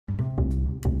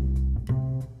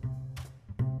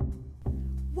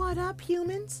What up,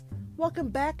 humans? Welcome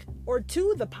back or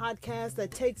to the podcast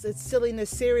that takes its silliness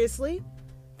seriously,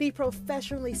 the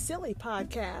Professionally Silly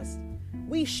Podcast.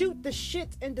 We shoot the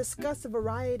shit and discuss a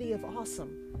variety of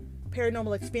awesome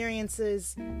paranormal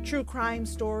experiences, true crime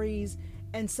stories,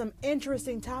 and some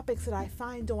interesting topics that I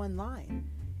find online.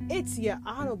 It's your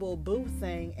audible boo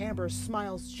thing, Amber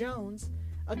Smiles Jones,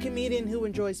 a comedian who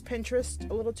enjoys Pinterest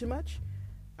a little too much.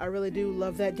 I really do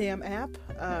love that damn app.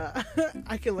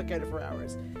 I can look at it for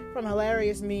hours. From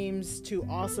hilarious memes to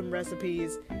awesome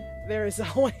recipes, there is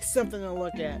always something to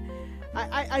look at.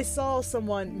 I saw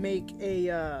someone make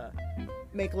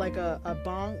like a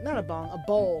bong, not a bong, a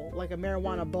bowl, like a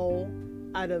marijuana bowl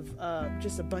out of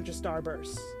just a bunch of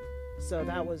Starbursts. So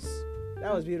that was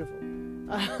beautiful.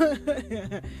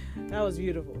 That was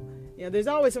beautiful. You know, there's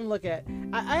always something to look at.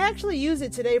 I actually use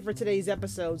it today for today's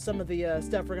episode, some of the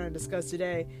stuff we're going to discuss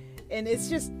today. And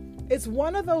it's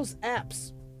one of those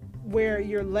apps where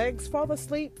your legs fall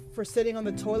asleep for sitting on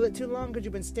the toilet too long because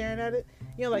you've been staring at it.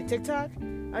 You know, like TikTok.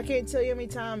 I can't tell you how many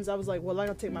times I was like, well, I'm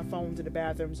going to take my phone to the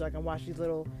bathroom so I can watch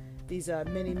these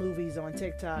mini movies on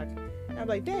TikTok. And I'm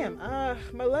like, damn,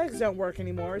 my legs don't work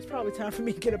anymore. It's probably time for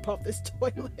me to get up off this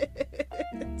toilet.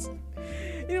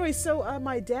 Anyway, so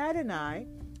my dad and I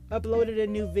uploaded a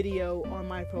new video on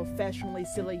my Professionally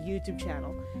Silly YouTube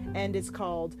channel, and it's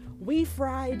called We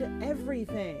Fried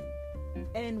Everything.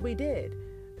 And we did.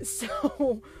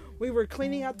 So we were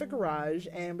cleaning out the garage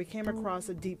and we came across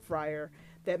a deep fryer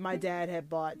that my dad had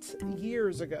bought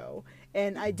years ago,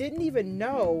 and I didn't even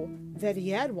know that he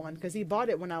had one because he bought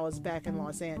it when I was back in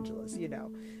Los Angeles, you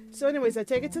know. So anyways, I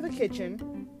take it to the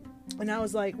kitchen and I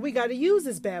was like, we got to use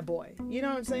this bad boy, you know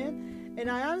what I'm saying? And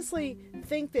I honestly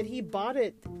think that he bought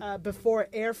it before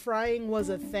air frying was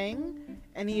a thing,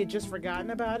 and he had just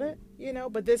forgotten about it, you know.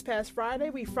 But this past Friday,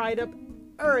 we fried up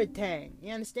everything,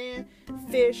 you understand?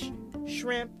 Fish,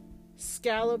 shrimp,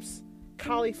 scallops,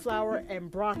 cauliflower,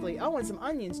 and broccoli. Oh, and some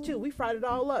onions, too. We fried it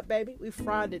all up, baby. We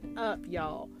fried it up,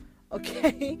 y'all.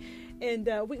 Okay? And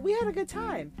we had a good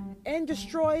time and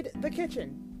destroyed the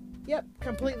kitchen. Yep,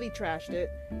 completely trashed it.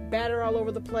 Batter all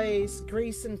over the place,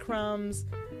 grease and crumbs.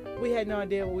 We had no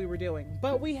idea what we were doing,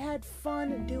 but we had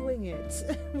fun doing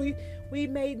it. we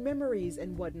made memories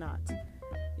and whatnot,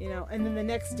 you know. And then the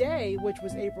next day, which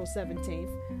was April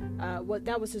 17th,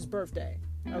 that was his birthday.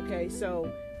 Okay,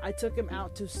 so I took him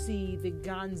out to see the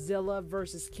Godzilla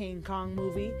versus King Kong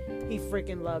movie. He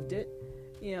freaking loved it.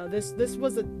 You know, this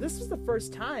was the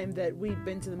first time that we'd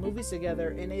been to the movies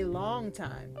together in a long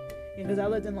time. Because I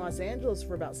lived in Los Angeles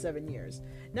for about 7 years.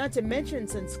 Not to mention,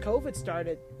 since COVID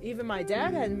started, even my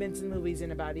dad hadn't been to the movies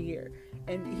in about a year.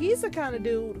 And he's the kind of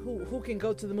dude who can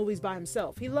go to the movies by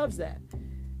himself. He loves that.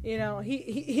 You know,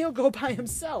 he'll go by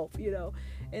himself, you know.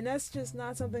 And that's just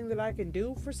not something that I can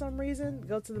do for some reason.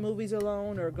 Go to the movies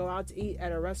alone or go out to eat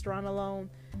at a restaurant alone.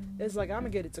 It's like, I'm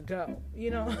going to get it to go.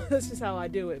 You know, that's just how I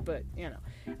do it. But, you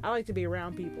know, I like to be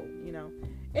around people, you know.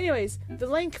 Anyways, the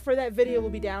link for that video will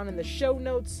be down in the show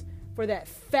notes. For that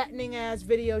fattening ass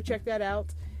video, check that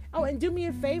out. Oh, and do me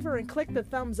a favor and click the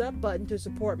thumbs up button to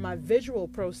support my visual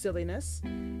pro silliness.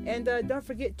 And don't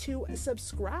forget to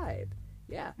subscribe.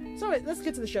 Yeah. So let's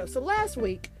get to the show. So last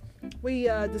week we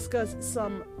discussed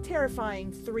some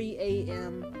terrifying 3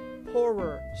 a.m.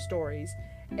 horror stories,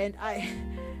 and I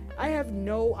have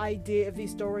no idea if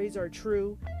these stories are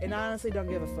true, and I honestly don't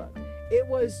give a fuck. It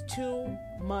was too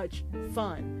much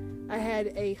fun. I had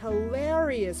a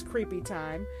hilarious creepy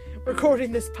time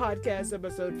recording this podcast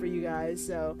episode for you guys,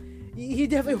 so you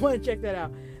definitely want to check that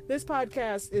out. This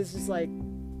podcast is just like,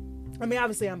 I mean,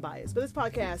 obviously I'm biased, but this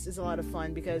podcast is a lot of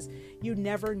fun because you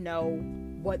never know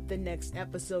what the next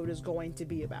episode is going to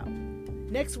be about.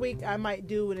 Next week, I might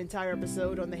do an entire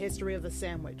episode on the history of the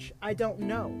sandwich. I don't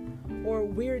know. Or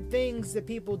weird things that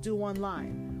people do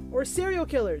online. Or serial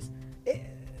killers.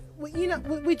 You know,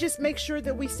 we just make sure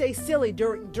that we stay silly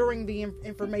during the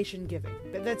information giving.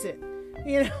 That's it.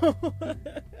 You know?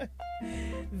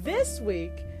 This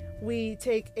week, we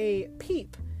take a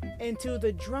peep into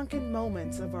the drunken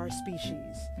moments of our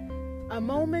species. A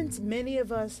moment many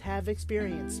of us have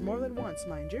experienced, more than once,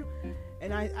 mind you.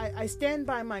 And I stand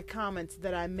by my comments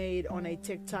that I made on a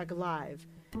TikTok live.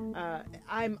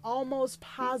 I'm almost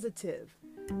positive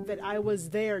that I was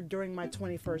there during my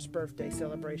 21st birthday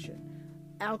celebration.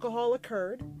 Alcohol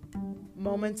occurred,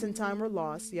 moments in time were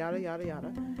lost, yada, yada,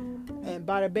 yada. And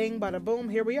bada bing, bada boom,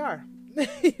 here we are.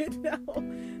 You know,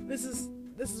 this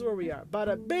is where we are.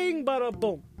 Bada bing, bada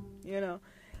boom, you know.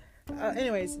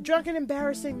 Anyways, drunken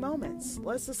embarrassing moments.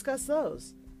 Let's discuss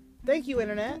those. Thank you,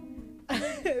 Internet.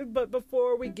 But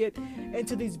before we get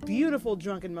into these beautiful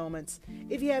drunken moments,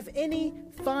 if you have any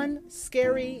fun,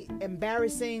 scary,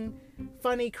 embarrassing,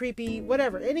 funny, creepy,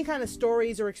 whatever, any kind of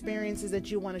stories or experiences that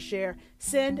you want to share,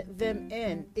 send them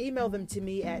in. Email them to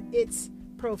me at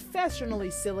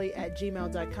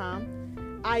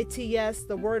itsprofessionallysilly@gmail.com. ITS,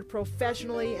 the word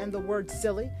professionally and the word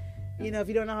silly. You know, if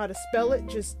you don't know how to spell it,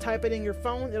 just type it in your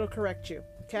phone. It'll correct you.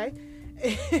 Okay?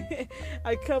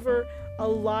 I cover a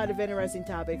lot of interesting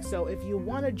topics. So if you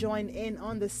want to join in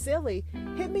on the silly,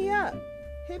 hit me up.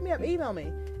 Email me.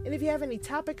 And if you have any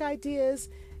topic ideas,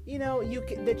 you know,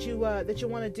 that you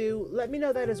want to do, let me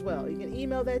know that as well. You can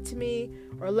email that to me,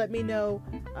 or let me know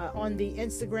on the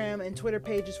Instagram and Twitter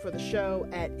pages for the show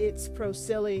at It's Pro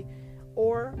Silly,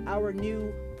 or our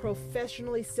new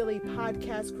Professionally Silly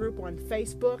podcast group on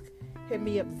Facebook. Hit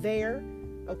me up there,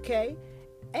 okay?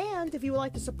 And if you would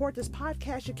like to support this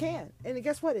podcast, you can. And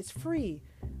guess what? It's free.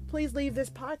 Please leave this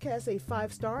podcast a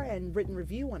 5-star and written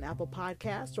review on Apple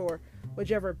Podcasts or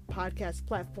whichever podcast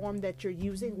platform that you're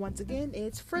using. Once again,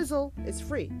 it's Frizzle. It's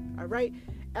free. All right?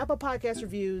 Apple Podcast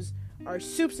reviews are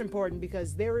super important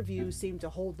because their reviews seem to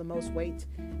hold the most weight,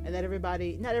 and that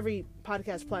not every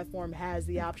podcast platform has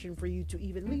the option for you to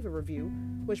even leave a review,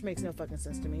 which makes no fucking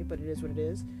sense to me, but it is what it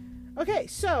is. Okay,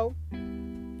 so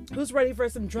who's ready for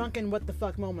some drunken what the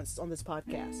fuck moments on this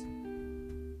podcast?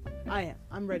 I am.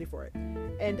 I'm ready for it.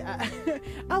 And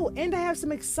and I have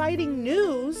some exciting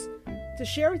news to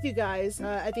share with you guys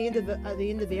at the end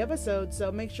of the episode.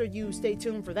 So make sure you stay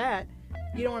tuned for that.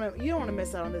 You don't want to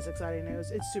miss out on this exciting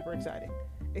news. It's super exciting,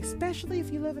 especially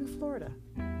if you live in Florida.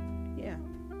 Yeah.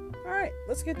 All right,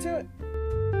 let's get to it.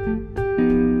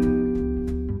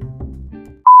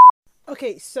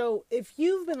 Okay, so if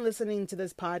you've been listening to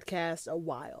this podcast a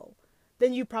while,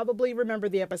 then you probably remember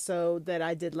the episode that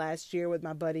I did last year with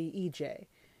my buddy EJ.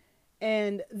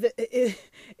 And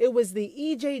it was the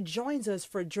EJ Joins Us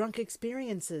for Drunk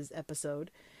Experiences episode.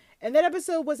 And that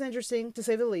episode was interesting, to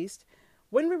say the least.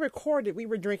 When we recorded, we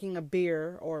were drinking a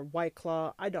beer or White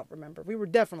Claw. I don't remember. We were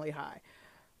definitely high.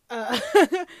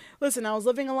 Listen, I was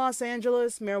living in Los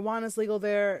Angeles. Marijuana's legal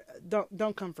there.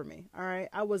 Don't come for me, all right?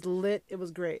 I was lit. It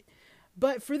was great.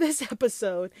 But for this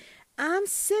episode, I'm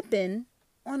sipping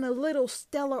on a little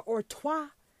Stella Artois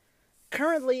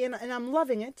currently, and I'm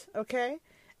loving it, okay?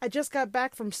 I just got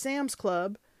back from Sam's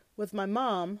Club with my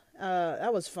mom.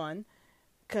 That was fun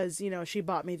because, you know, she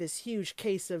bought me this huge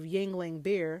case of Yuengling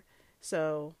beer.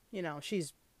 So, you know,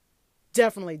 she's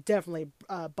definitely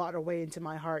bought her way into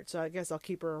my heart. So I guess I'll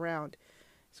keep her around.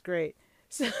 It's great.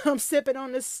 So I'm sipping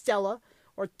on this Stella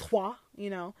Artois, you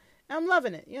know. I'm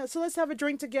loving it. So let's have a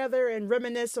drink together and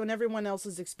reminisce on everyone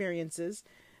else's experiences.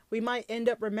 We might end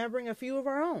up remembering a few of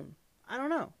our own. I don't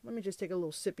know. Let me just take a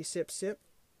little sippy sip.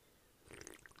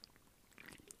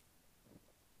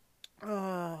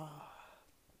 Oh,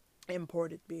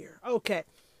 imported beer. Okay.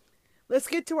 Let's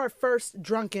get to our first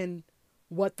drunken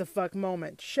what the fuck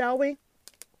moment, shall we?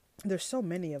 There's so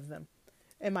many of them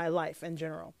in my life in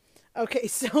general. Okay,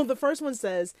 so the first one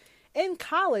says, in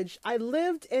college, I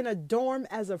lived in a dorm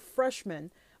as a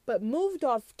freshman, but moved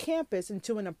off campus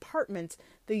into an apartment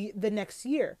the next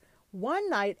year. One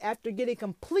night, after getting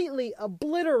completely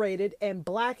obliterated and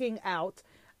blacking out,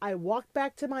 I walked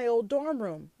back to my old dorm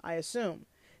room, I assume,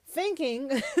 thinking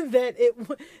that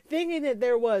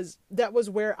was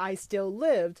where I still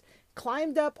lived,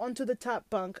 climbed up onto the top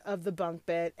bunk of the bunk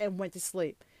bed and went to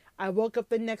sleep. I woke up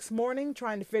the next morning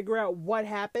trying to figure out what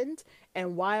happened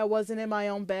and why I wasn't in my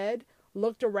own bed,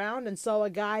 looked around and saw a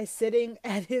guy sitting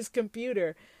at his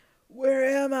computer. "Where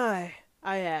am I?"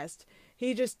 I asked.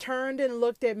 He just turned and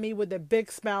looked at me with a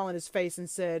big smile on his face and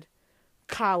said,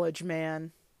 "College,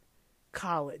 man.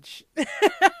 College."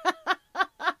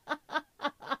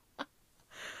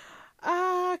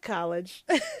 College.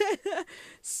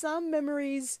 Some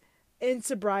memories in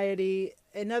sobriety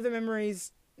and other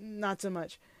memories not so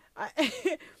much.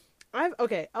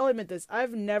 I'll admit this.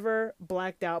 I've never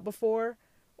blacked out before,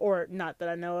 or not that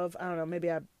I know of. I don't know. Maybe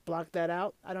I blocked that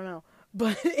out. I don't know.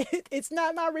 But it's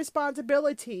not my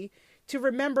responsibility to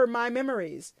remember my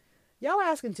memories. Y'all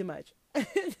asking too much.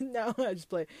 No, I just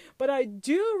play. But I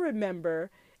do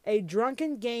remember a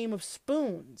drunken game of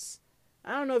spoons.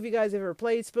 I don't know if you guys ever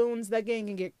played spoons. That game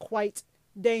can get quite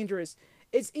dangerous.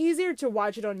 It's easier to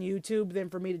watch it on YouTube than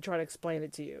for me to try to explain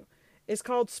it to you. It's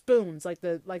called spoons, like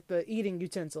the eating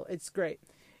utensil. It's great.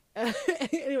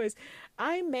 Anyways,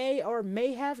 I may or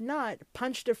may have not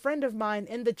punched a friend of mine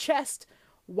in the chest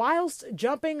whilst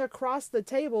jumping across the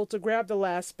table to grab the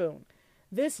last spoon.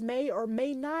 This may or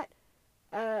may not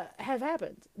have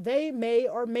happened. They may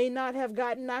or may not have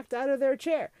gotten knocked out of their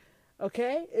chair.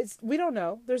 Okay? We don't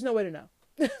know. There's no way to know.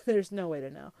 There's no way to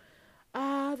know.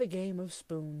 Ah, the game of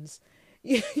spoons.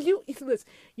 You listen,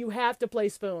 you have to play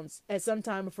spoons at some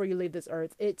time before you leave this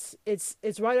earth. It's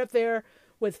right up there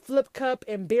with flip cup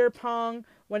and beer pong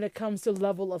when it comes to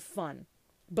level of fun,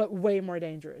 but way more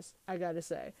dangerous, I gotta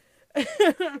say.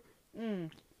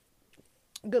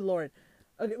 Good Lord.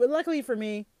 Okay, but luckily for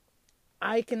me,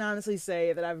 I can honestly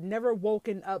say that I've never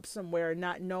woken up somewhere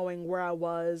not knowing where I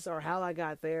was or how I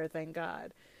got there, thank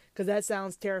God. Because that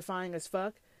sounds terrifying as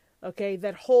fuck. Okay,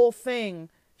 that whole thing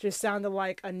just sounded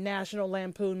like a National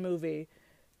Lampoon movie.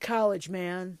 College,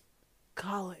 man.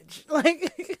 College.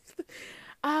 Like,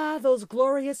 those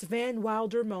glorious Van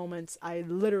Wilder moments. I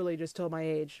literally just told my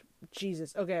age.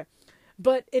 Jesus. Okay.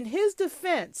 But in his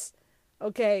defense,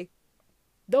 okay,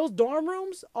 those dorm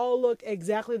rooms all look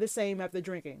exactly the same after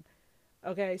drinking.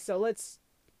 Okay, so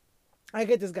I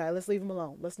get this guy. Let's leave him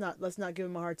alone. Let's not give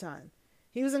him a hard time.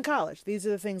 He was in college. These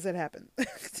are the things that happen.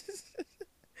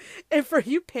 And for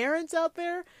you parents out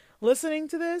there listening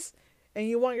to this and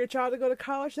you want your child to go to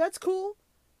college, that's cool.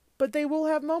 But they will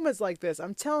have moments like this.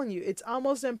 I'm telling you, it's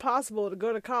almost impossible to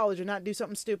go to college and not do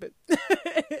something stupid.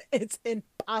 It's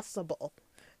impossible.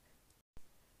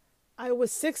 I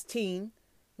was 16,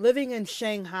 living in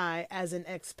Shanghai as an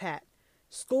expat.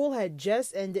 School had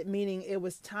just ended, meaning it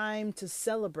was time to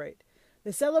celebrate.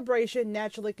 The celebration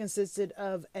naturally consisted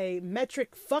of a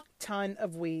metric fuck ton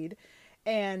of weed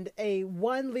and a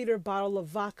 1-liter bottle of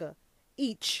vodka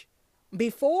each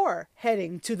before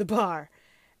heading to the bar.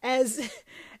 As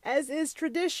is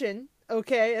tradition,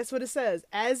 okay, that's what it says.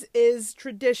 As is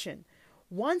tradition.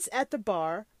 Once at the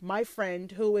bar, my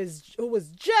friend, who was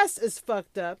just as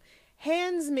fucked up,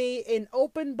 hands me an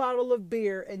open bottle of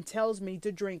beer and tells me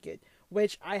to drink it,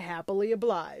 which I happily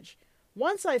oblige.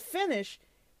 Once I finish,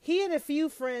 he and a few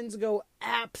friends go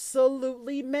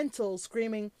absolutely mental,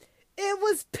 screaming, "It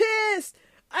was piss!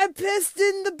 I pissed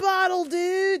in the bottle,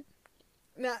 dude!"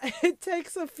 Now, it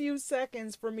takes a few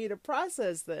seconds for me to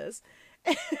process this.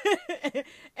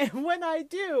 And when I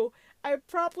do, I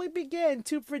promptly begin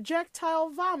to projectile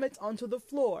vomit onto the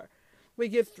floor. We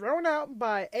get thrown out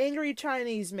by angry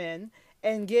Chinese men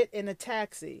and get in a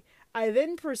taxi. I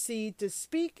then proceed to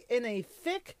speak in a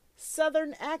thick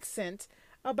Southern accent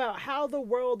about how the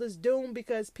world is doomed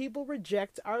because people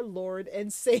reject our Lord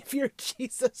and Savior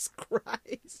Jesus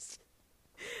Christ.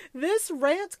 This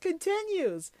rant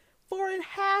continues for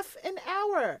half an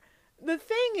hour. The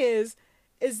thing is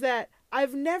that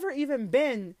I've never even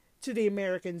been to the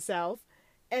American South,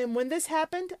 and when this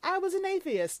happened, I was an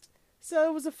atheist, so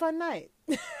it was a fun night.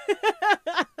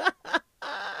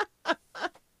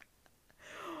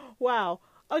 Wow.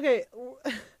 Okay,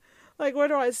 like, where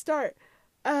do I start?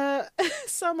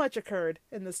 So much occurred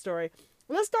in the story.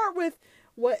 Let's start with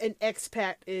what an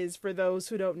expat is for those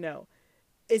who don't know.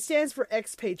 It stands for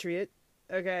expatriate,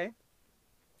 okay?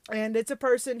 And it's a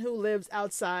person who lives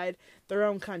outside their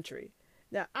own country.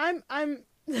 Now, I'm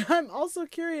also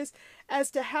curious as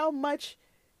to how much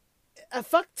a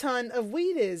fuck ton of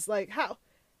weed is. Like, how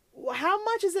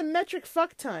much is a metric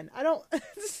fuck ton? I don't...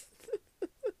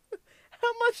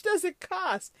 How much does it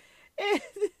cost? And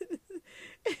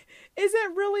is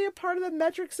it really a part of the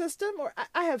metric system? Or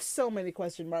I have so many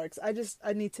question marks.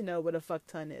 I need to know what a fuck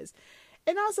ton is.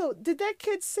 And also, did that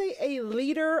kid say a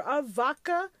liter of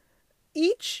vodka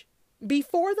each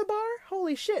before the bar?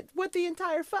 Holy shit, what the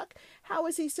entire fuck? How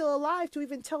is he still alive to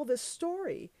even tell this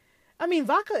story? I mean,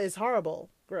 vodka is horrible.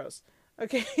 Gross.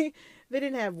 Okay? They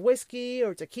didn't have whiskey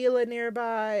or tequila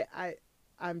nearby. I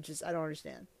don't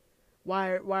understand.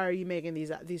 Why are you making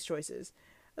these choices?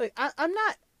 Like, I'm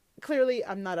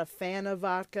not a fan of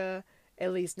vodka,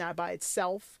 at least not by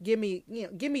itself. Give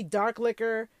me dark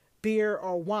liquor, beer,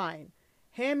 or wine.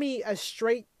 Hand me a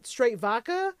straight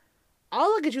vodka, I'll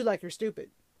look at you like you're stupid.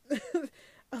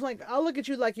 I'll look at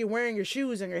you like you're wearing your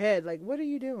shoes on your head. Like, what are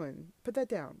you doing? Put that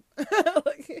down.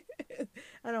 Like,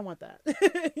 I don't want that.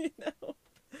 You know?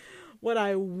 What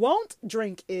I won't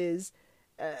drink is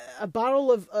a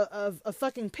bottle of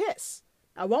fucking piss.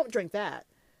 I won't drink that.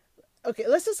 Okay,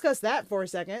 let's discuss that for a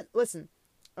second. Listen,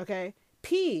 okay?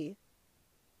 Pee,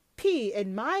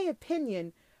 in my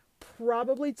opinion,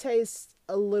 probably tastes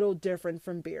a little different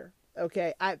from beer.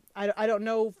 Okay, I don't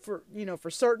know for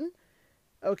certain.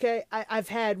 Okay, I've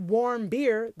had warm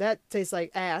beer that tastes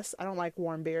like ass. I don't like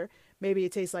warm beer. Maybe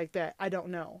it tastes like that. I don't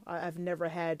know. I've never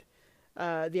had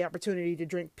the opportunity to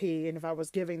drink pee, and if I was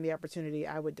given the opportunity,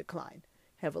 I would decline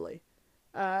heavily.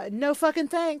 No fucking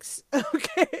thanks.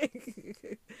 Okay.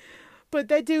 But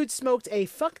that dude smoked a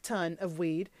fuck ton of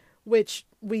weed, which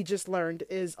we just learned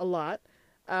is a lot.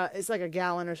 It's like a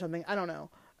gallon or something. I don't know.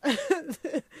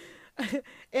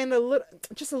 And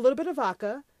just a little bit of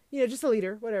vodka. just a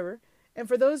liter, whatever. And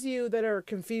for those of you that are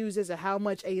confused as to how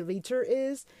much a liter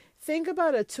is, think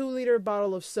about a 2-liter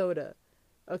bottle of soda.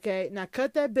 Okay, now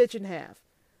cut that bitch in half.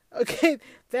 Okay,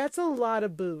 that's a lot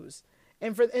of booze.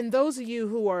 And those of you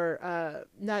who are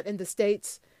not in the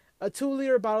States, a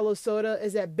 2-liter bottle of soda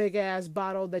is that big ass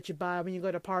bottle that you buy when you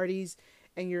go to parties,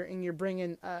 and you're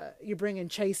bringing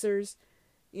chasers,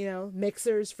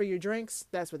 mixers for your drinks.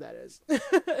 That's what that is.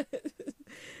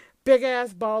 Big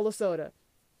ass bottle of soda.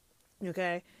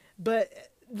 Okay, but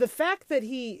the fact that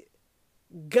he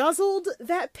guzzled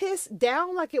that piss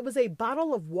down like it was a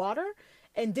bottle of water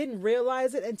and didn't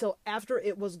realize it until after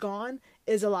it was gone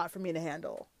is a lot for me to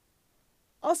handle.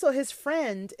 Also, his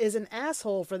friend is an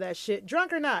asshole for that shit,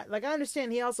 drunk or not. Like, I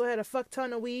understand he also had a fuck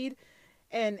ton of weed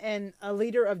and a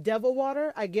liter of devil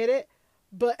water. I get it.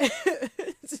 But,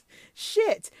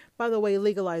 shit. By the way,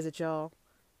 legalize it, y'all.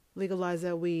 Legalize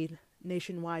that weed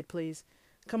nationwide, please.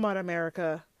 Come on,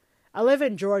 America. I live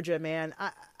in Georgia, man.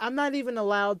 I'm not even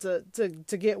allowed to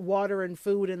get water and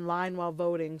food in line while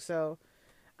voting, so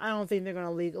I don't think they're going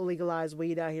to legalize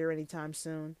weed out here anytime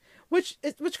soon. Which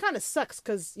kind of sucks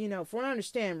because, from what I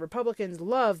understand, Republicans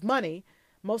love money.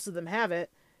 Most of them have it.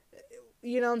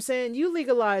 You know what I'm saying? You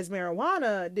legalize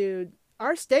marijuana, dude.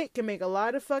 Our state can make a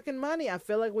lot of fucking money. I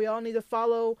feel like we all need to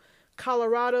follow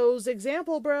Colorado's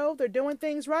example, bro. They're doing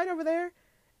things right over there.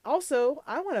 Also,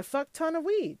 I want a fuck ton of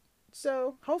weed.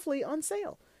 So, hopefully on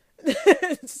sale.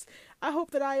 I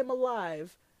hope that I am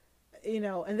alive.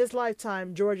 In this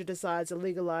lifetime, Georgia decides to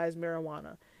legalize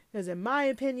marijuana. Because in my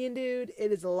opinion, dude,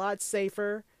 it is a lot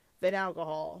safer than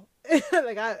alcohol.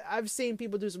 Like, I've seen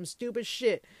people do some stupid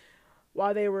shit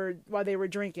while they were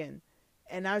drinking.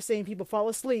 And I've seen people fall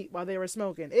asleep while they were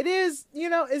smoking. It is,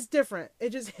 it's different.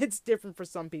 It's different for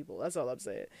some people. That's all I'm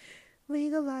saying.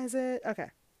 Legalize it. Okay.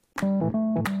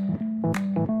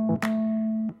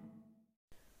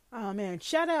 Oh, man.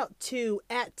 Shout out to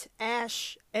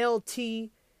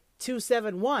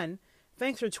 @AshLT271.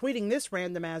 Thanks for tweeting this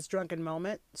random ass drunken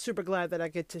moment. Super glad that I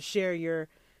get to share your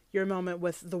moment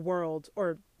with the world,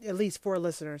 or at least 4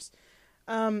 listeners.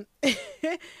 And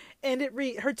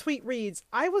her tweet reads,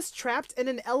 "I was trapped in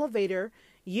an elevator,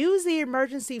 used the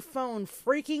emergency phone,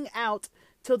 freaking out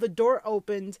till the door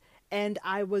opened and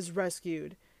I was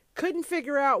rescued. Couldn't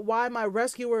figure out why my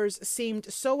rescuers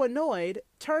seemed so annoyed.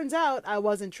 Turns out I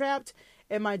wasn't trapped.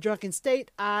 In my drunken state,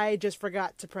 I just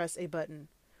forgot to press a button."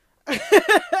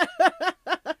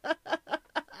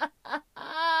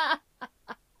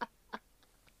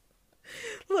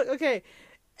 Look, okay.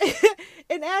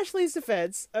 In Ashley's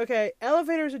defense, okay,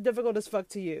 elevators are difficult as fuck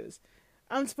to use.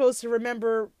 I'm supposed to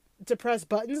remember to press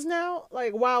buttons now?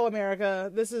 Like, wow,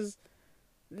 America, this is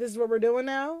what we're doing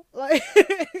now? Like,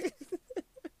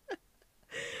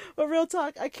 but real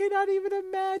talk, I cannot even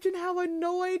imagine how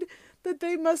annoyed that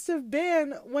they must have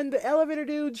been when the elevator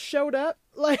dude showed up.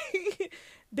 Like,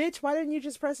 bitch, why didn't you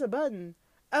just press a button?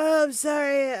 Oh, I'm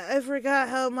sorry, I forgot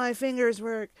how my fingers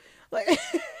work. Like,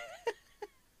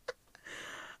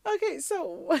 okay,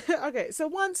 so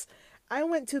once I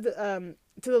went to the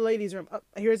ladies' room. Oh,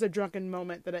 here's a drunken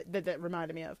moment that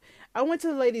reminded me of. I went to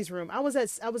the ladies' room. I was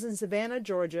in Savannah,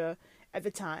 Georgia at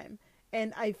the time,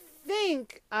 and I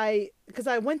think because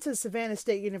I went to Savannah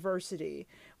State University,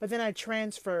 but then I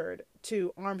transferred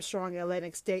to Armstrong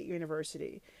Atlantic State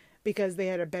University because they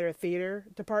had a better theater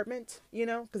department,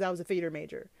 because I was a theater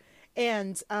major.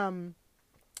 And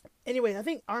anyway, I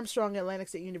think Armstrong Atlantic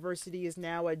State University is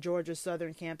now at Georgia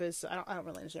Southern Campus. I don't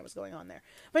really understand what's going on there.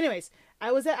 But anyways,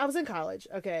 I was in college,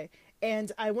 okay,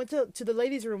 and I went to the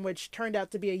ladies' room, which turned out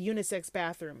to be a unisex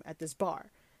bathroom at this bar,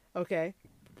 okay.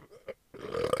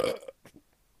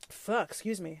 Fuck,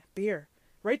 excuse me, beer.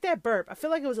 Rate that burp. I feel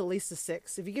like it was at least a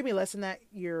 6. If you give me less than that,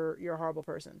 you're a horrible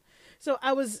person. So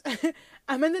I was,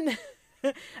 I'm in the.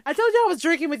 I told you I was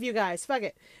drinking with you guys. Fuck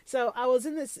it. So I was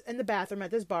in the bathroom at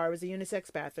this bar. It was a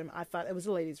unisex bathroom. I thought it was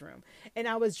a ladies' room, and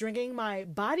I was drinking my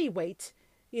body weight,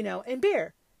 in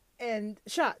beer and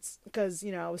shots because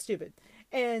I was stupid.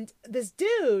 And this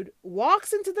dude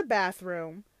walks into the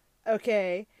bathroom,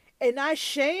 okay, and I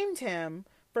shamed him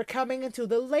for coming into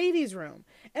the ladies' room,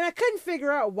 and I couldn't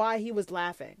figure out why he was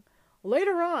laughing.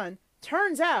 Later on,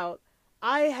 turns out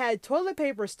I had toilet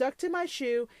paper stuck to my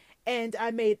shoe. And I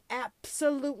made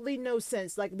absolutely no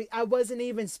sense. Like, I wasn't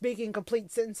even speaking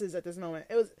complete sentences at this moment.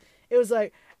 It was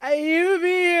like, "Hey, you be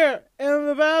here in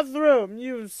the bathroom,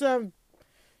 you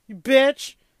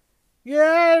bitch. Get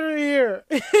out of here."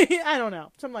 I don't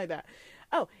know. Something like that.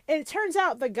 Oh, and it turns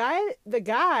out the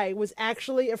guy was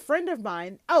actually a friend of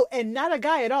mine. Oh, and not a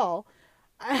guy at all.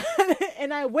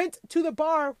 And I went to the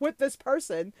bar with this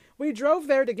person. We drove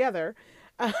there together.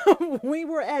 We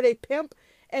were at a Pimp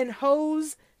and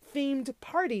hose themed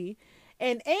party,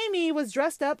 and Amy was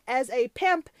dressed up as a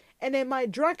pimp, and in my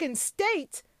drunken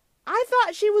state, I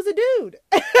thought she was a dude.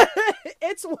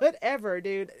 It's whatever,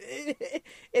 dude.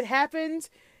 It happened.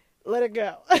 Let it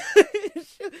go.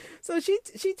 So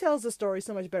she tells the story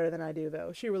so much better than I do,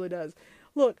 though. She really does.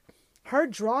 Look, her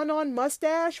drawn-on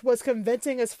mustache was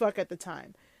convincing as fuck at the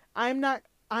time. I'm not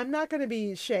gonna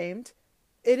be shamed.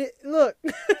 Look,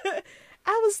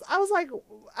 I was like,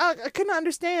 I couldn't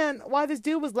understand why this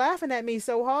dude was laughing at me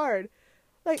so hard.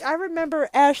 Like, I remember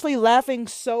Ashley laughing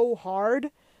so hard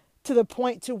to the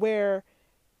point to where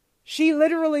she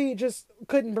literally just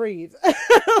couldn't breathe.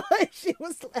 Like, she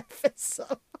was laughing so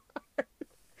hard.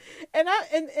 And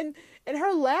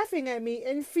her laughing at me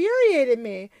infuriated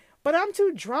me. But I'm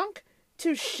too drunk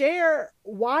to share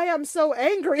why I'm so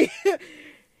angry.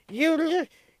 You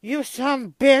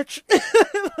some bitch.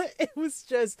 It was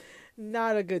just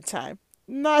not a good time.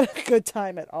 Not a good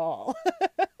time at all.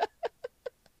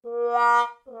 I'm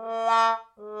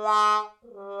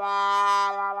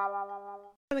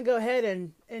going to go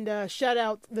ahead and shout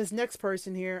out this next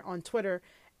person here on Twitter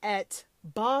at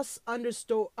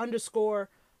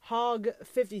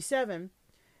boss_hog57.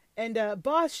 And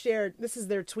Boss shared, this is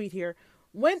their tweet here,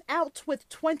 went out with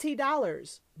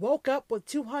 $20, woke up with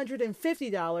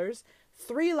 $250,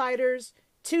 3 lighters,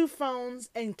 2 phones,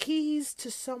 and keys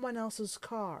to someone else's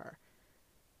car.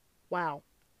 Wow.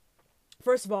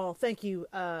 First of all, thank you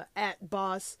at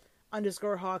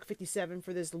boss_hog57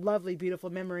 for this lovely, beautiful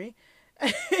memory.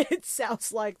 It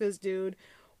sounds like this dude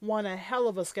won a hell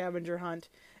of a scavenger hunt.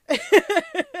 And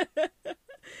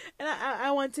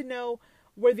I want to know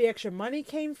where the extra money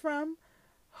came from,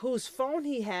 whose phone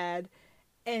he had,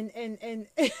 and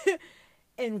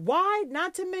and why,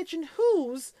 not to mention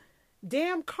whose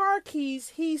damn car keys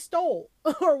he stole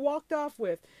or walked off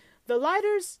with. The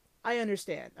lighters, I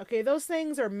understand. Okay, those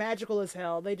things are magical as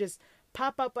hell. They just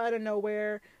pop up out of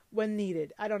nowhere when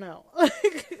needed. I don't know.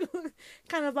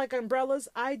 Kind of like umbrellas.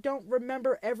 I don't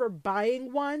remember ever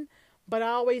buying one, but I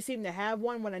always seem to have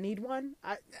one when I need one.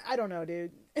 I don't know,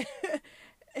 dude.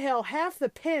 Hell, half the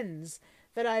pins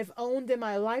that I've owned in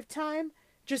my lifetime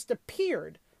just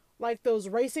appeared. Like those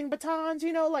racing batons,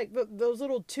 you know, like those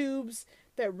little tubes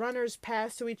that runners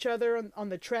pass to each other on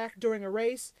the track during a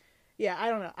race. Yeah, I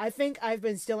don't know. I think I've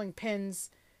been stealing pins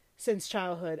since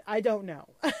childhood. I don't know.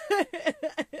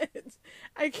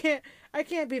 I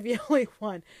can't be the only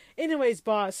one. Anyways,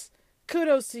 boss,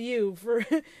 kudos to you,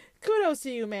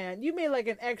 man. You made like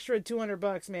an extra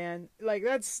 $200, man. Like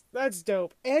that's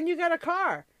dope. And you got a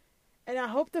car. And I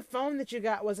hope the phone that you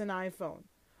got was an iPhone.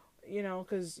 You know,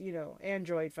 because, you know,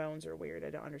 Android phones are weird. I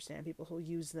don't understand people who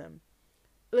use them.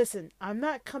 Listen, I'm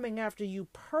not coming after you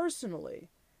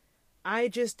personally. I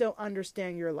just don't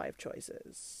understand your life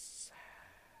choices.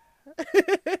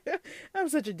 I'm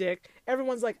such a dick.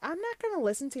 Everyone's like, I'm not going to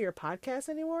listen to your podcast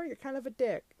anymore. You're kind of a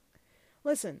dick.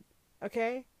 Listen,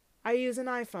 okay? I use an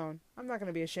iPhone. I'm not going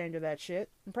to be ashamed of that shit.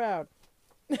 I'm proud.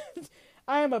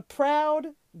 I am a proud,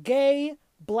 gay,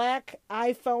 black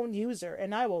iPhone user,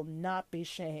 and I will not be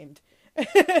shamed.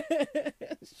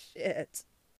 Shit.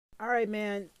 All right,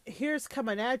 man. Here's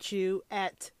coming at you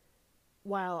at,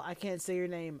 wow, I can't say your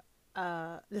name.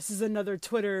 This is another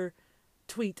Twitter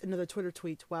tweet.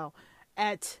 Wow.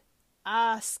 At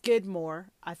Skidmore.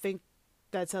 I think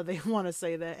that's how they want to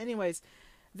say that. Anyways,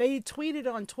 they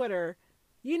tweeted on Twitter,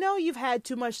 you know you've had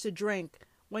too much to drink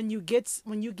when you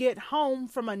get home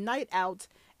from a night out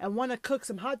and want to cook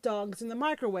some hot dogs in the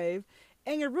microwave,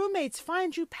 and your roommates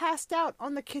find you passed out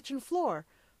on the kitchen floor,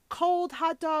 cold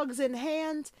hot dogs in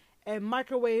hand and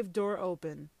microwave door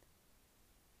open.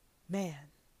 Man,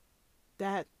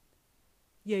 yeah,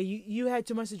 you had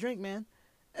too much to drink, man.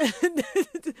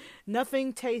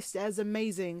 Nothing tastes as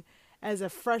amazing as a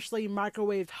freshly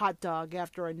microwaved hot dog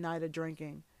after a night of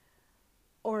drinking.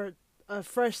 Or a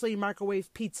freshly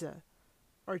microwaved pizza.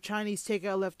 Or Chinese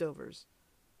takeout leftovers.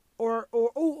 Or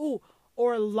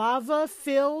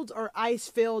lava-filled or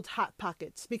ice-filled Hot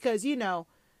Pockets. Because, you know,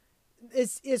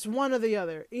 it's one or the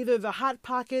other. Either the Hot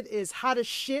Pocket is hot as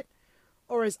shit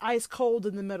or is ice cold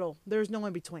in the middle. There's no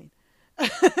in between.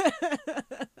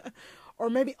 Or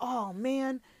maybe, oh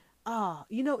man,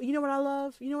 you know what I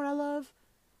love? You know what I love?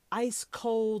 Ice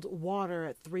cold water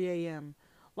at 3 a.m.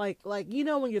 Like, you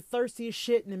know when you're thirsty as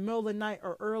shit in the middle of the night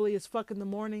or early as fuck in the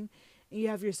morning, and you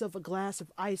have yourself a glass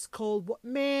of ice cold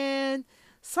man,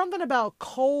 something about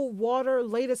cold water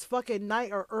late as fuck at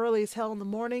night or early as hell in the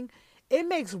morning, it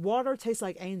makes water taste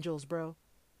like angels, bro.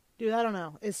 Dude, I don't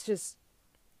know. It's just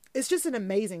an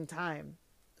amazing time.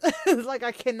 Like,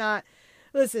 I cannot.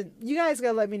 Listen, you guys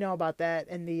gotta let me know about that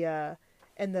in the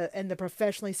and the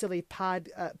professionally silly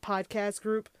podcast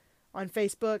group on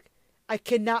Facebook. I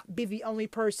cannot be the only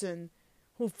person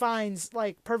who finds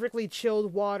like perfectly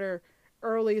chilled water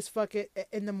early as fuck it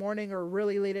in the morning or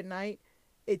really late at night.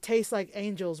 It tastes like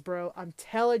angels, bro. I'm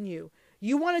telling you.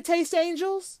 You want to taste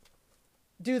angels?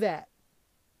 Do that.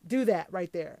 Do that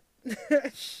right there.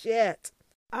 Shit.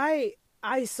 I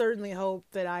certainly hope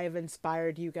that I have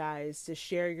inspired you guys to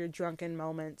share your drunken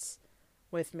moments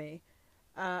with me.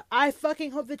 I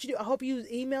fucking hope that you do. I hope you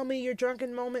email me your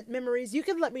drunken moment memories. You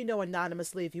can let me know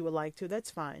anonymously if you would like to.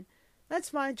 That's fine. That's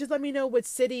fine. Just let me know what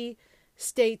city,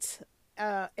 state,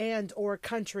 and or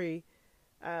country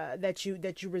that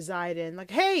you reside in.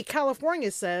 Like, hey,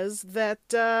 California says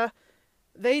that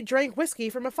they drank whiskey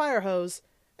from a fire hose.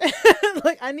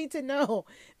 Like, I need to know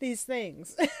these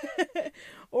things.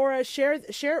 Or share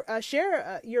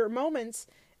your moments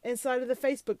inside of the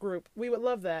Facebook group. We would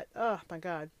love that. Oh my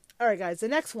God. All right, guys. The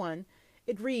next one,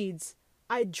 it reads,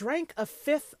 I drank a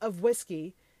fifth of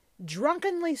whiskey,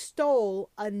 drunkenly stole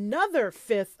another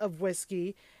fifth of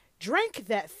whiskey, drank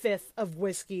that fifth of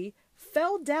whiskey,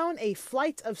 fell down a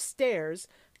flight of stairs,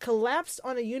 collapsed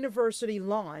on a university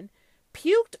lawn,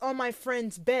 puked on my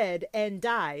friend's bed, and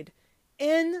died.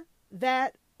 In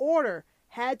that order.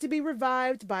 Had to be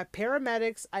revived by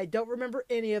paramedics. I don't remember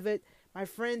any of it. My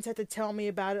friends had to tell me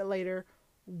about it later.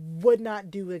 Would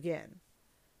not do again.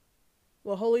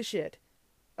 Well, holy shit.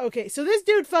 Okay, so this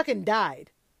dude fucking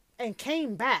died and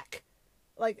came back,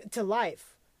 like, to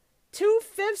life.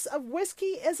 2/5 of whiskey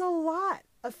is a lot.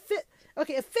 A fifth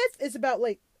is about,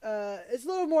 like, it's a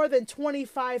little more than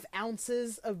 25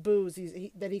 ounces of booze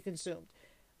that he consumed.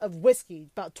 Of whiskey.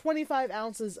 About 25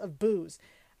 ounces of booze.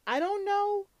 I don't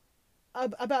know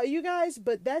about you guys,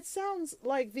 but that sounds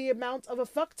like the amount of a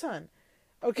fuck ton.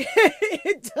 Okay?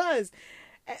 It does.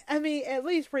 I mean, at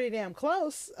least pretty damn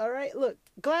close. Alright? Look,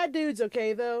 glad dude's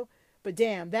okay, though. But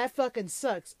damn, that fucking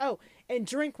sucks. Oh, and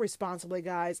drink responsibly,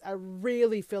 guys. I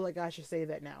really feel like I should say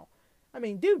that now. I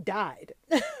mean, dude died.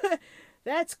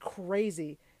 That's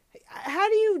crazy. How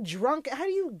do you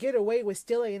get away with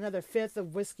stealing another fifth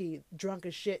of whiskey drunk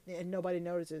as shit and nobody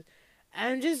notices?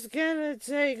 I'm just gonna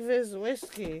take this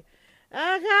whiskey.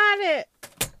 I got it.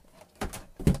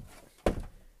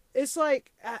 It's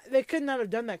like, they could not have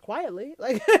done that quietly.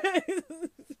 Like,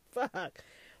 fuck.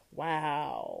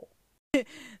 Wow.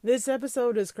 This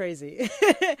episode is crazy.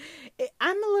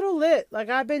 I'm a little lit. Like,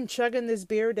 I've been chugging this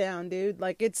beer down, dude.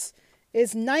 Like, it's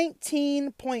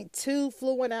 19.2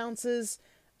 fluid ounces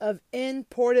of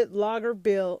imported lager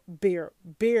beer.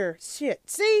 Shit.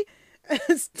 See?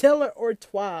 Stella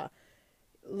Artois.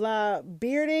 La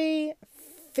Bière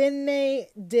Fine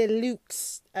de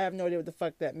Luxe. I have no idea what the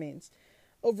fuck that means.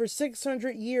 Over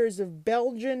 600 years of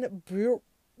Belgian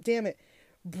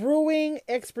brewing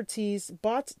expertise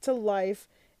brought to life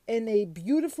in a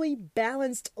beautifully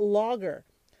balanced lager.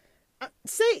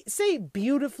 Say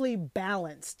beautifully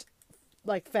balanced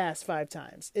like fast 5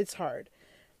 times. It's hard.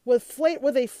 With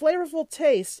a flavorful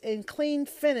taste and clean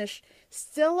finish,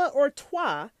 Stella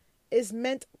Artois is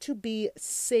meant to be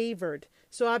savored.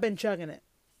 So I've been chugging it.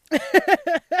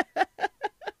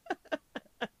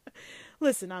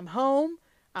 Listen, I'm home,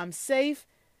 I'm safe,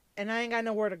 and I ain't got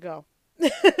nowhere to go.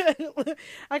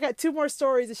 I got 2 more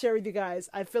stories to share with you guys.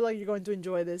 I feel like you're going to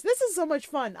enjoy this. This is so much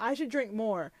fun. I should drink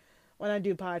more when I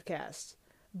do podcasts.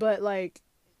 But, like,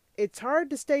 it's hard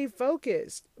to stay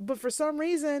focused. But for some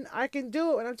reason, I can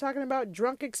do it when I'm talking about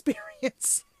drunk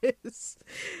experiences.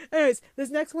 Anyways, this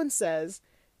next one says,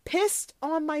 pissed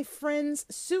on my friend's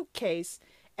suitcase,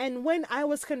 and when I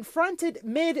was confronted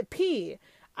mid-pee,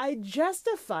 I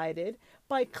justified it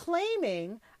by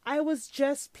claiming I was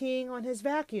just peeing on his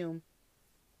vacuum.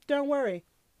 Don't worry.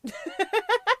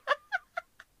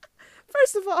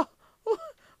 First of all,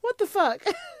 what the fuck?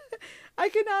 I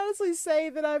can honestly say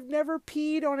that I've never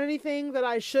peed on anything that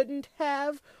I shouldn't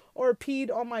have, or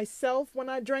peed on myself when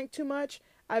I drank too much.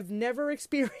 I've never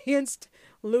experienced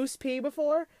loose pee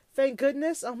before. Thank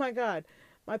goodness. Oh my God.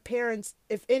 My parents,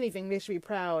 if anything, they should be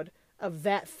proud of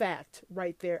that fact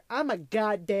right there. I'm a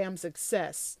goddamn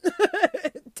success.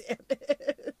 Damn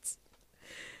it.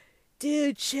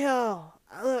 Dude, chill.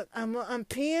 Look, I'm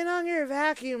peeing on your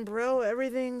vacuum, bro.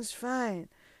 Everything's fine.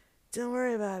 Don't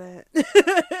worry about it.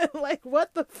 Like,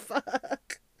 what the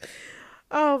fuck?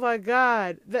 Oh my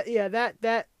God.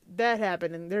 That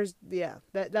happened, and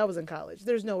that was in college.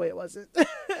 There's no way it wasn't.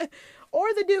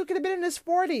 Or the dude could have been in his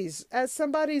 40s at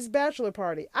somebody's bachelor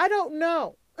party. I don't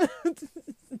know.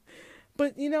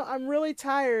 But, you know, I'm really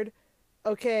tired,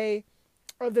 okay,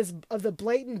 of the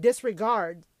blatant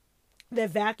disregard that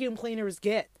vacuum cleaners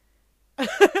get.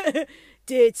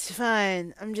 Dude, it's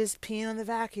fine. I'm just peeing on the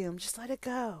vacuum. Just let it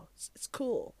go. It's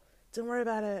cool. Don't worry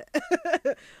about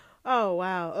it. Oh,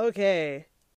 wow. Okay.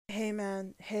 Hey,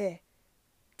 man. Hey,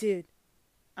 dude.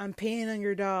 I'm peeing on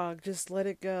your dog. Just let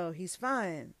it go. He's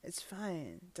fine. It's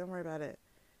fine. Don't worry about it.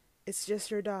 It's just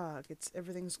your dog.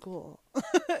 Everything's cool.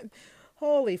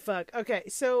 Holy fuck. Okay,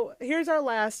 so here's our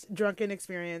last drunken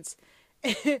experience.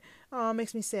 Oh, it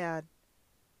makes me sad.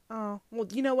 Oh, well,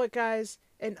 you know what, guys?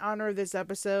 In honor of this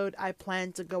episode, I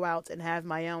plan to go out and have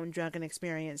my own drunken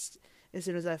experience as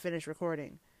soon as I finish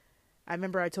recording. I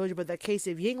remember I told you about that case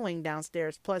of Yingling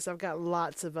downstairs, plus I've got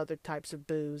lots of other types of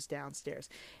booze downstairs.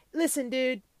 Listen,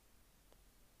 dude,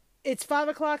 it's 5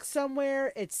 o'clock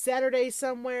somewhere, it's Saturday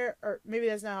somewhere, or maybe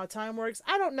that's not how time works.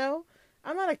 I don't know.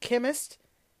 I'm not a chemist.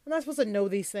 I'm not supposed to know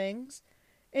these things.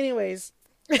 Anyways,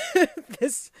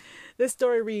 this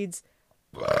story reads...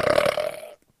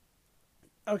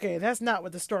 Okay, that's not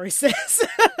what the story says.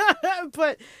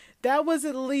 But that was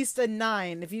at least a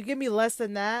 9. If you give me less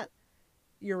than that,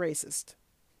 you're racist.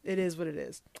 It is what it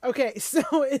is. Okay, so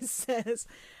it says,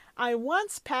 I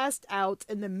once passed out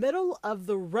in the middle of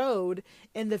the road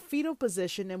in the fetal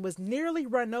position and was nearly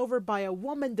run over by a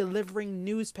woman delivering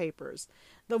newspapers.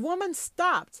 The woman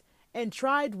stopped and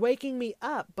tried waking me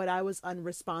up, but I was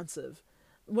unresponsive.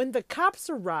 When the cops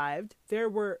arrived, they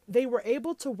were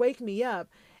able to wake me up,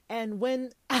 and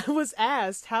when I was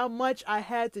asked how much I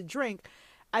had to drink,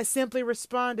 I simply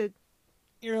responded,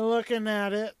 "You're looking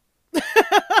at it."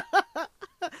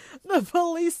 The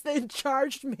police then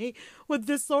charged me with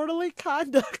disorderly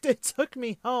conduct and took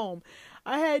me home.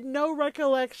 I had no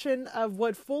recollection of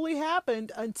what fully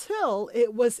happened until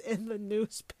it was in the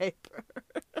newspaper.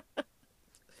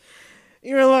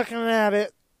 You're looking at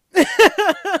it.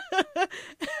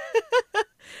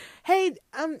 Hey,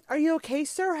 are you okay,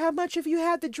 sir? How much have you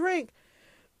had to drink?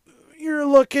 You're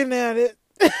looking at it.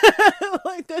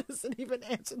 Like, that doesn't even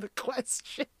answer the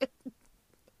question.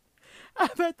 I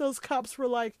bet those cops were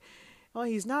like, well,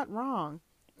 he's not wrong.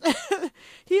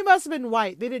 He must have been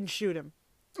white. They didn't shoot him.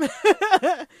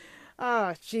 Oh,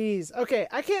 jeez. Okay,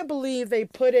 I can't believe they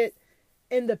put it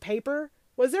in the paper.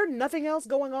 Was there nothing else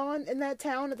going on in that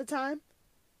town at the time?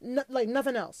 Like,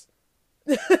 nothing else.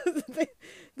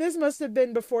 This must have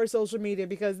been before social media,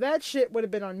 because that shit would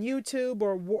have been on YouTube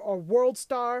or World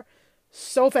Star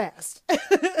so fast.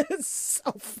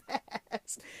 So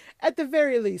fast. At the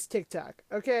very least, TikTok,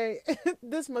 okay?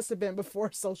 This must have been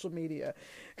before social media,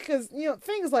 because,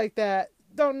 things like that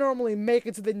don't normally make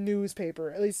it to the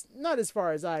newspaper, at least not as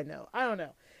far as I know. I don't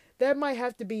know. That might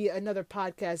have to be another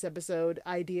podcast episode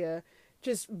idea.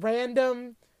 Just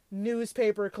random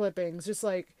newspaper clippings, just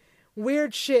like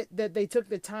weird shit that they took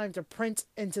the time to print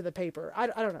into the paper. I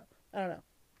don't know.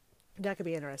 That could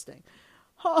be interesting.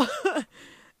 Oh,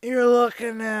 you're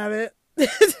looking at it.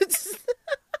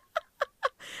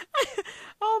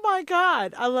 Oh my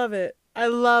God. I love it. I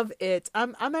love it.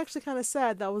 I'm actually kind of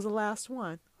sad that was the last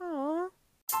one. Aww.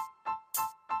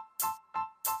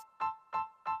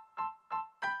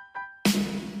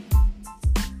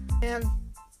 And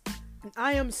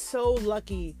I am so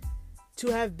lucky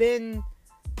to have been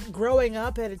growing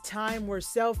up at a time where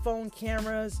cell phone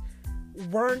cameras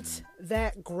weren't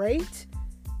that great,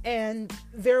 and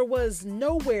there was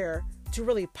nowhere to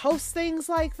really post things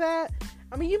like that.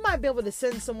 I mean, you might be able to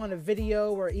send someone a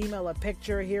video or email a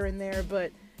picture here and there,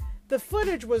 but the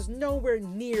footage was nowhere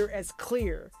near as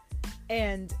clear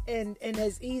and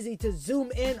as easy to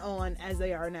zoom in on as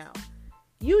they are now.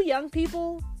 You young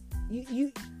people,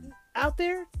 you out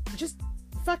there, just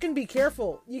fucking be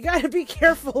careful. You gotta be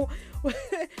careful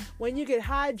when you get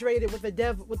hydrated with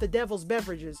the devil's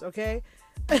beverages, okay?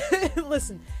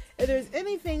 Listen, if there's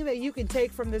anything that you can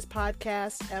take from this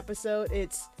podcast episode,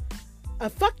 it's a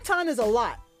fuck ton is a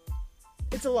lot.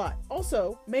 It's a lot.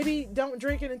 Also, maybe don't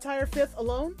drink an entire fifth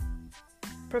alone.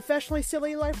 Professionally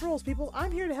silly life rules, people.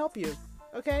 I'm here to help you,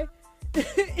 okay?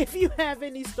 If you have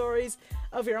any stories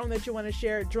of your own that you want to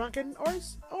share, drunken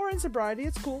or in sobriety,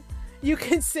 it's cool. You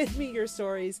can send me your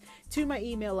stories to my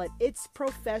email at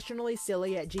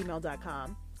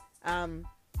itsprofessionallysilly@gmail.com.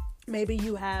 Maybe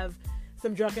you have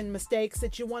some drunken mistakes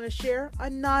that you want to share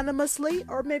anonymously,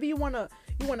 or maybe you want to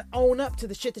own up to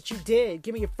the shit that you did.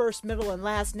 Give me your first, middle, and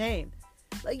last name.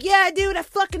 Like, yeah, dude, I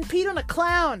fucking peed on a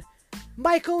clown.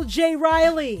 Michael J.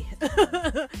 Riley.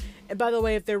 And by the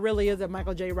way, if there really is a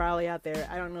Michael J. Riley out there,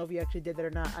 I don't know if you actually did that or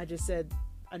not. I just said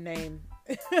a name.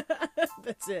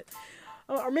 That's it.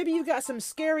 Or maybe you got some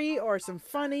scary or some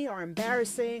funny or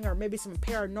embarrassing or maybe some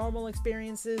paranormal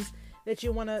experiences that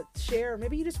you want to share. Or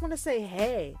maybe you just want to say,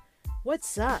 hey,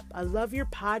 what's up? I love your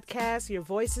podcast. Your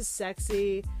voice is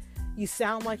sexy. You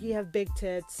sound like you have big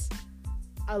tits.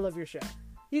 I love your show.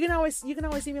 You can always email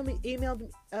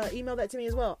that to me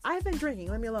as well. I've been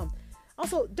drinking. Leave me alone.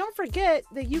 Also, don't forget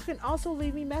that you can also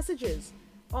leave me messages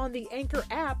on the Anchor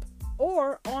app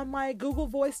or on my Google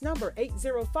Voice number,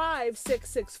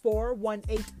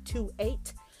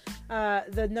 805-664-1828.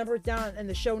 The number down in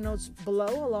the show notes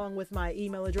below, along with my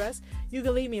email address. You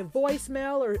can leave me a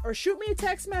voicemail or shoot me a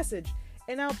text message,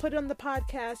 and I'll put it on the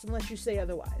podcast unless you say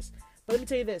otherwise. But let me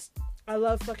tell you this. I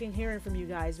love fucking hearing from you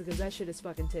guys because that shit is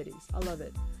fucking titties. I love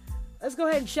it. Let's go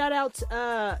ahead and shout out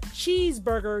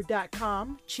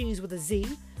cheeseburger.com, cheese with a Z,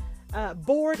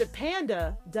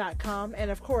 boredpanda.com,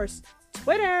 and of course,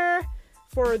 Twitter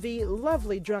for the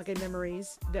lovely drunken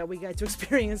memories that we got to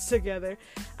experience together.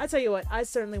 I tell you what, I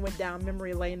certainly went down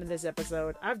memory lane in this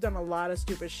episode. I've done a lot of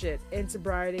stupid shit in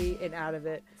sobriety and out of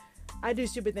it. I do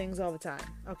stupid things all the time,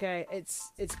 okay?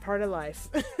 It's part of life.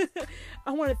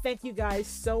 I want to thank you guys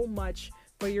so much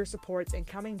for your support and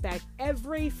coming back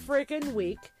every freaking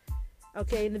week.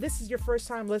 Okay, and if this is your first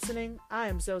time listening, I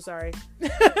am so sorry.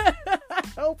 I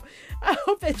hope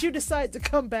that you decide to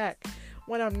come back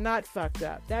when I'm not fucked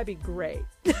up. That'd be great.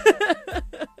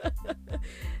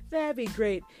 That'd be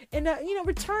great. And,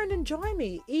 return and join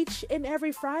me each and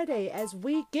every Friday as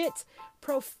we get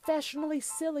professionally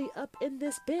silly up in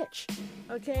this bitch.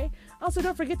 Okay? Also,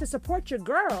 don't forget to support your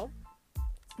girl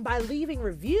by leaving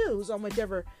reviews on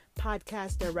whichever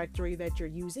podcast directory that you're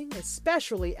using,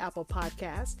 especially Apple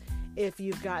Podcasts. If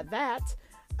you've got that,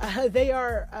 they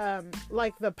are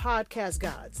like the podcast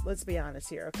gods. Let's be honest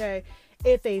here, okay?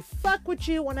 If they fuck with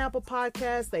you on Apple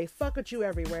Podcasts, they fuck with you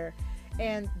everywhere.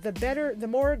 And the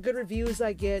more good reviews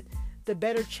I get, the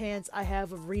better chance I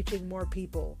have of reaching more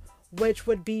people. Which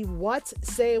would be what?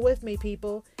 Say it with me,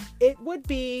 people. It would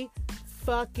be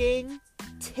fucking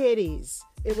titties.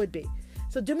 It would be.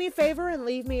 So do me a favor and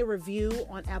leave me a review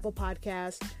on Apple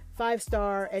Podcasts.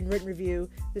 5-star and written review.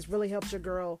 This really helps your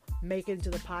girl make it into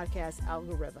the podcast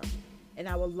algorithm. And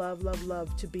I would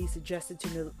love to be suggested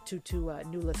to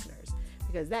new listeners,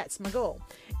 because that's my goal.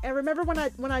 And remember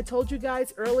when I told you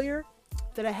guys earlier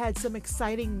that I had some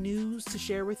exciting news to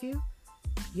share with you?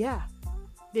 Yeah.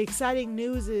 The exciting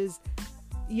news is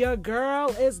your girl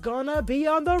is gonna be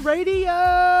on the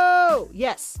radio.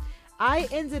 Yes. I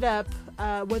ended up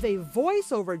with a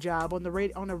voiceover job on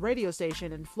a radio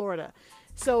station in Florida.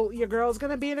 So your girl's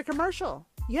going to be in a commercial.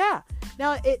 Yeah.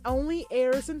 Now, it only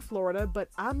airs in Florida, but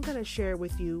I'm going to share it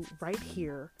with you right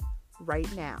here,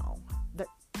 right now. That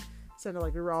sounded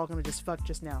like we were all going to just fuck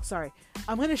just now. Sorry.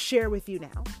 I'm going to share with you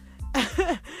now.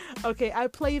 Okay, I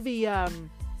play the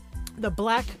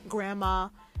black grandma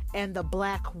and the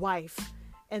black wife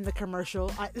in the commercial.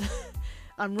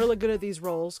 I'm really good at these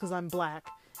roles because I'm black.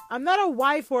 I'm not a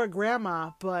wife or a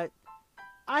grandma, but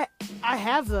I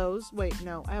have those. Wait,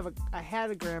 no, I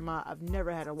had a grandma. I've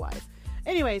never had a wife.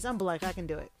 Anyways, I'm black. I can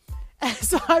do it.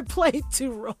 So I played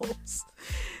two roles.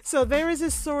 So there is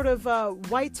this sort of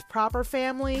white proper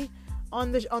family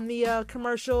on the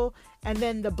commercial, and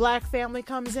then the black family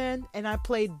comes in, and I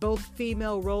played both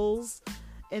female roles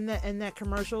in that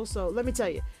commercial. So let me tell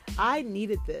you, I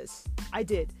needed this. I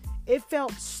did. It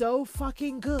felt so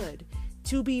fucking good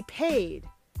to be paid,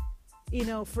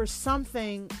 for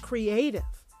something creative.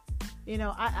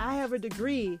 I have a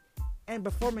degree in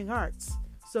performing arts.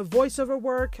 So voiceover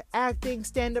work, acting,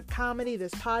 stand-up comedy,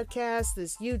 this podcast,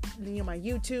 my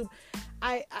YouTube.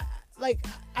 I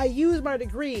use my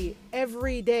degree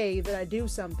every day that I do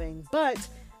something, but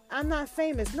I'm not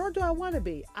famous, nor do I want to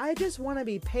be. I just want to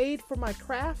be paid for my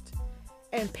craft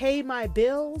and pay my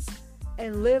bills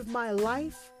and live my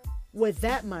life with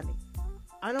that money.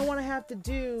 I don't want to have to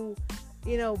do,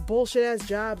 bullshit ass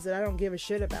jobs that I don't give a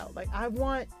shit about. Like, I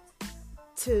want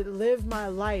to live my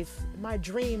life. My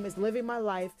dream is living my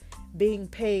life being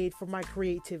paid for my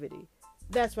creativity.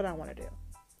 That's what I want to do.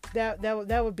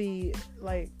 That would be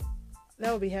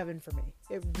heaven for me.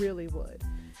 It really would.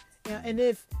 And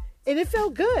it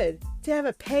felt good to have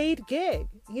a paid gig.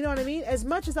 You know what I mean? As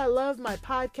much as I love my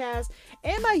podcast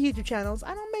and my YouTube channels,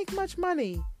 I don't make much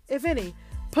money, if any,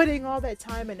 putting all that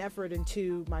time and effort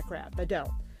into my craft. I don't.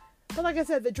 But like I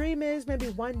said, the dream is maybe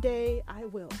one day I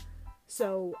will.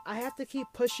 So I have to keep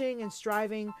pushing and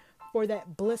striving for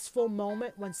that blissful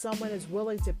moment when someone is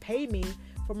willing to pay me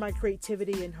for my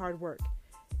creativity and hard work.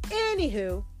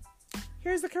 Anywho,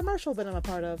 here's the commercial that I'm a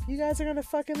part of. You guys are going to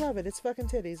fucking love it. It's fucking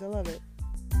titties. I love it.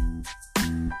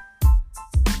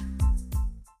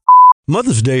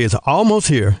 Mother's Day is almost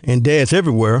here, and dads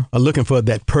everywhere are looking for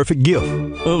that perfect gift.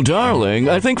 Oh, darling,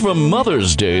 I think for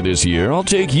Mother's Day this year, I'll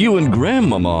take you and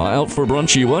Grandmama out for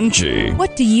brunchy wunchy.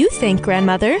 What do you think,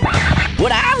 Grandmother?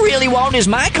 What I really want is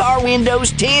my car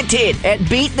windows tinted at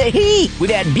Beat the Heat with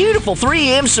that beautiful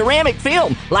 3M ceramic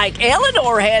film like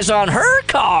Eleanor has on her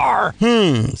car.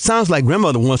 Sounds like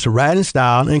Grandmother wants to ride in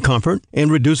style and comfort and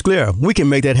reduce glare. We can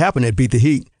make that happen at Beat the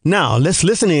Heat. Now, let's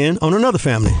listen in on another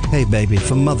family. Hey, baby,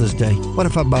 for Mother's Day, what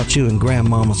if I bought you and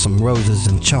Grandmama some roses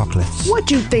and chocolates?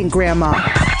 What you think, Grandma?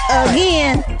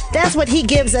 Again, that's what he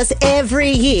gives us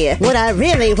every year. What I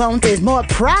really want is more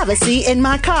privacy in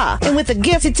my car. And with a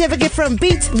gift certificate from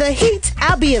Beat the Heat,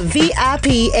 I'll be a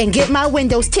VIP and get my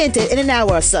windows tinted in an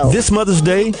hour or so. This Mother's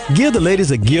Day, give the ladies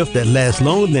a gift that lasts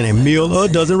longer than a meal or a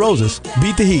dozen roses.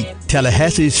 Beat the Heat,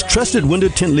 Tallahassee's trusted window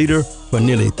tint leader for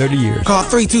nearly 30 years. Call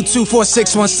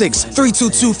 322-4616.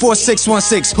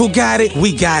 322-4616. Who got it?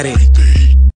 We got it.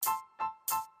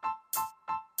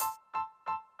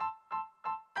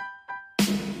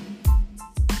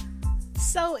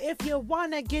 So if you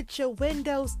want to get your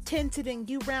windows tinted and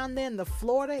you round there in the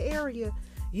Florida area,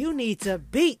 you need to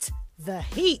beat the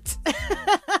heat.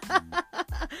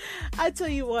 I tell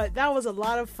you what, that was a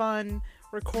lot of fun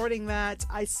recording that.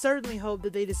 I certainly hope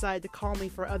that they decide to call me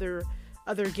for other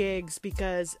gigs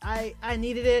because I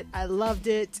needed it, I loved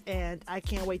it, and I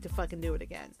can't wait to fucking do it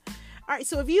again. Alright,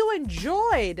 so if you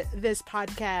enjoyed this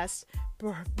podcast,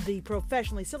 the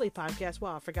Professionally Silly Podcast,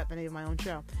 wow, I forgot the name of my own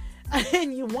show,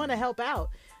 and you want to help out,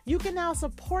 you can now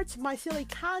support my silly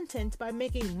content by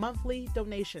making monthly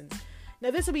donations.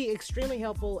 Now, this will be extremely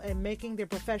helpful in making the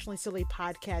Professionally Silly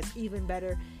Podcast even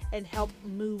better and help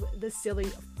move the silly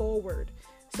forward.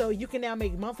 So you can now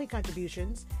make monthly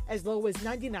contributions as low as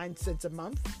 99 cents a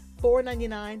month,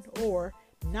 $4.99, or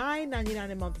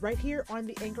 $9.99 a month right here on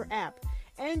the Anchor app.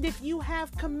 And if you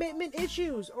have commitment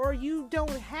issues or you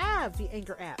don't have the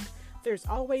Anchor app, there's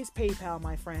always PayPal,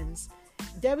 my friends.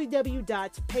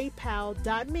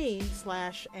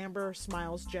 www.paypal.me/Amber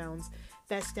Smiles Jones.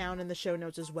 That's down in the show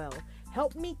notes as well.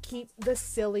 Help me keep the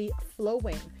silly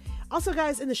flowing. Also,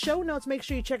 guys, in the show notes, make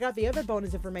sure you check out the other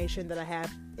bonus information that I have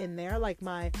in there, like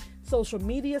my social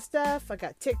media stuff. I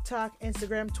got TikTok,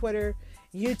 Instagram, Twitter,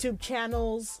 YouTube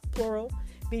channels, plural,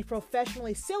 the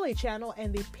Professionally Silly channel,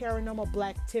 and the Paranormal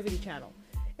Blacktivity channel.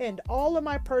 And all of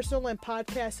my personal and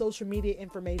podcast social media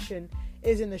information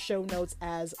is in the show notes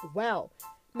as well.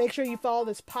 Make sure you follow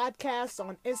this podcast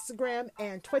on Instagram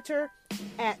and Twitter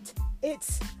at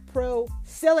It's Pro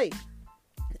Silly.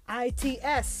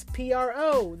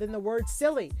 ITSPRO, then the word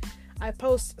silly. I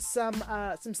post some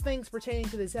things pertaining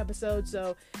to this episode,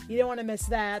 so you don't want to miss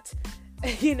that.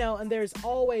 And there's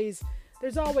always a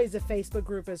Facebook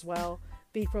group as well,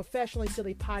 the Professionally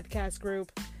Silly Podcast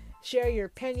group. Share your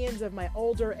opinions of my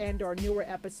older and or newer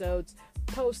episodes.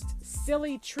 Post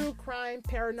silly true crime,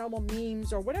 paranormal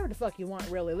memes, or whatever the fuck you want,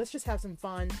 really. Let's just have some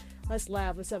fun. Let's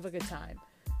laugh. Let's have a good time.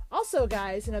 Also,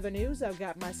 guys, in other news, I've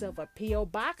got myself a P.O.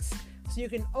 box, so you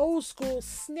can old school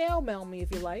snail mail me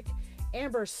if you like.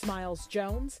 Amber Smiles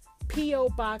Jones, P.O.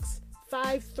 Box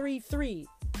 533,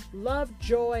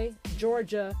 Lovejoy,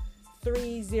 Georgia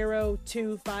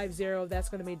 30250. That's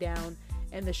going to be down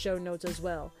in the show notes as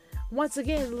well. Once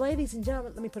again, ladies and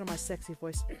gentlemen, let me put on my sexy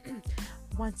voice.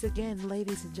 Once again,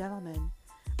 ladies and gentlemen,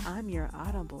 I'm your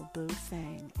audible boo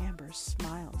thing, Amber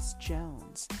Smiles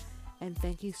Jones. And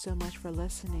thank you so much for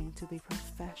listening to the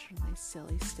Professionally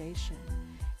Silly Station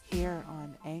here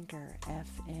on Anchor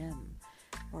FM,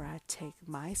 where I take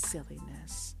my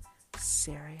silliness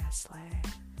seriously.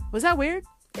 Was that weird?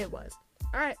 It was.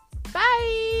 All right.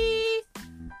 Bye.